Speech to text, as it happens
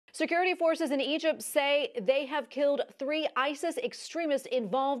Security forces in Egypt say they have killed 3 ISIS extremists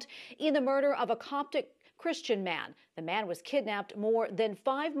involved in the murder of a Coptic Christian man. The man was kidnapped more than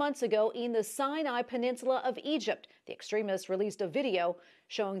 5 months ago in the Sinai Peninsula of Egypt. The extremists released a video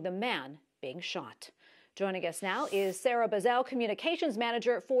showing the man being shot. Joining us now is Sarah Bassil, Communications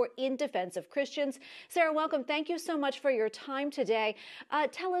Manager for In Defense of Christians. Sarah, welcome. Thank you so much for your time today.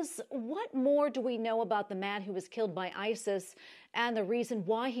 Tell us, what more do we know about the man who was killed by ISIS and the reason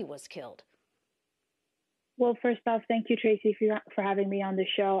why he was killed? Well, first off, thank you, Tracy, for having me on the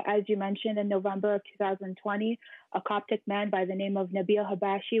show. As you mentioned, in November of 2020, a Coptic man by the name of Nabil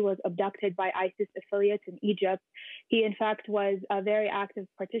Habashi was abducted by ISIS affiliates in Egypt. He, in fact, was a very active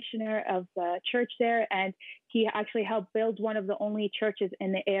practitioner of the church there, and he actually helped build one of the only churches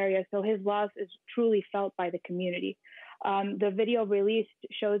in the area. So his loss is truly felt by the community. The video released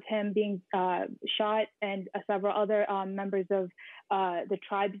shows him being shot, and several other members of the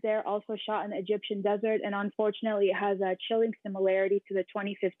tribes there also shot in the Egyptian desert. And unfortunately, it has a chilling similarity to the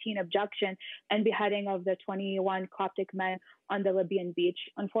 2015 abduction and beheading of the 21 Coptic men on the Libyan beach.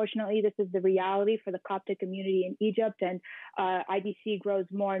 Unfortunately, this is the reality for the Coptic community in Egypt, and IDC grows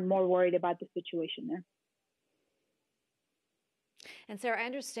more and more worried about the situation there. And Sarah, I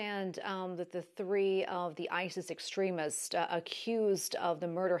understand that the 3 of the ISIS extremists accused of the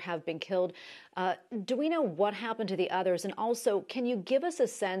murder have been killed. Do we know what happened to the others? And also, can you give us a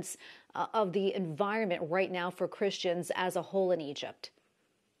sense of the environment right now for Christians as a whole in Egypt?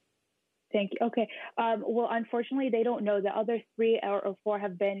 Thank you. Okay. Well, unfortunately, they don't know. The other 3 or 4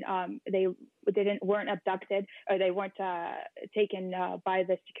 have been weren't abducted, or they weren't taken by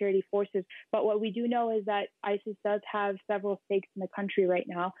the security forces. But what we do know is that ISIS does have several stakes in the country right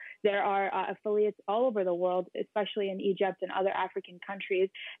now. There are affiliates all over the world, especially in Egypt and other African countries.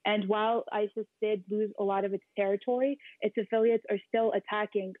 And while ISIS did lose a lot of its territory, its affiliates are still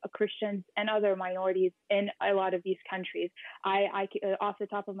attacking Christians and other minorities in a lot of these countries. I off the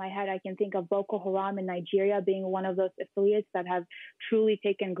top of my head, I can think of Boko Haram in Nigeria being one of those affiliates that have truly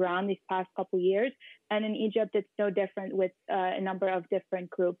taken ground these past couple years. And in Egypt, it's no different with a number of different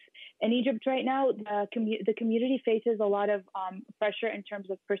groups. In Egypt right now, the community faces a lot of pressure in terms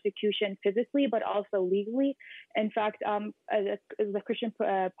of persecution physically, but also legally. In fact, the Christian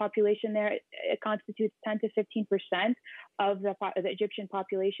population there, it constitutes 10 to 15% of the Egyptian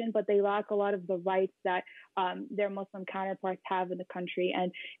population, but they lack a lot of the rights that their Muslim counterparts have in the country.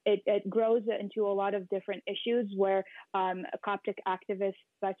 And it grows into a lot of different issues where Coptic activists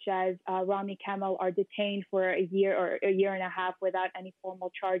such as Rami Kamel are detained for a year or a year and a half without any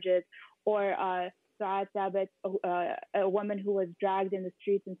formal charges, or Saad Thabit, a woman who was dragged in the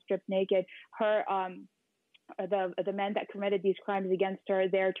streets and stripped naked. Her the men that committed these crimes against her,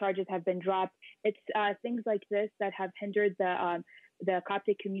 their charges have been dropped. It's things like this that have hindered the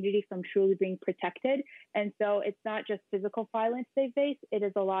Coptic community from truly being protected. And so it's not just physical violence they face, it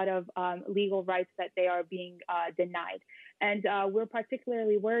is a lot of legal rights that they are being denied. And we're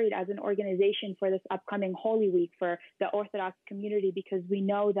particularly worried as an organization for this upcoming Holy Week for the Orthodox community, because we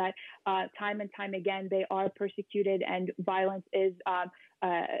know that time and time again, they are persecuted and violence is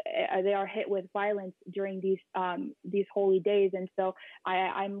they are hit with violence during these holy days. And so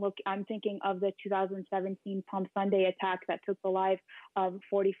I'm thinking of the 2017 Palm Sunday attack that took the life of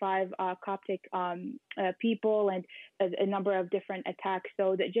 45 Coptic people, and a number of different attacks.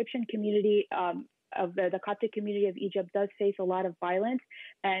 So the Egyptian community of the Coptic community of Egypt does face a lot of violence,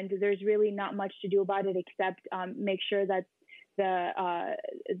 and there's really not much to do about it except make sure that the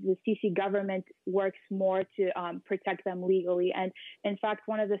Sisi government works more to protect them legally. And in fact,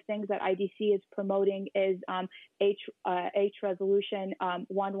 one of the things that IDC is promoting is H Resolution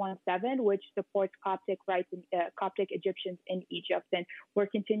 117, which supports Coptic rights and Coptic Egyptians in Egypt. And we're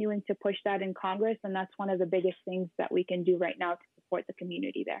continuing to push that in Congress, and that's one of the biggest things that we can do right now to support the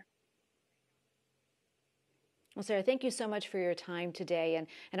community there. Well, Sarah, thank you so much for your time today,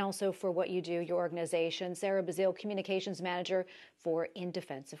 and also for what you do, your organization. Sarah Bassil, Communications Manager for In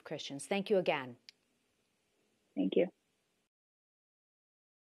Defense of Christians. Thank you again. Thank you.